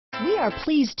We are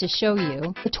pleased to show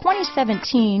you the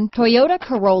 2017 Toyota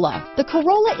Corolla. The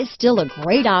Corolla is still a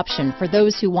great option for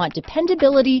those who want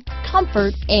dependability,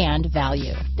 comfort, and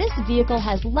value. This vehicle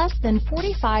has less than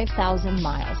 45,000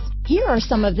 miles. Here are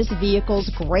some of this vehicle's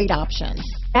great options: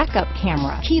 backup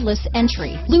camera, keyless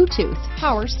entry, Bluetooth,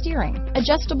 power steering,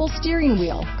 adjustable steering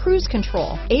wheel, cruise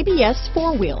control, ABS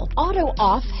 4-wheel,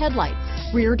 auto-off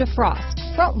headlights, rear defrost,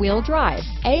 front-wheel drive,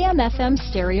 AM/FM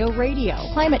stereo radio,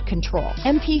 climate control,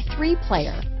 MP3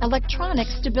 player, electronic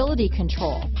stability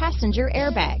control, passenger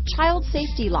airbag, child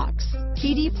safety locks,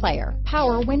 CD player,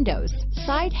 power windows,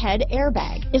 side head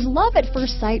airbag. Is love at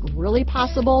first sight really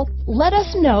possible? Let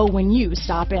us know when you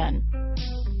stop in.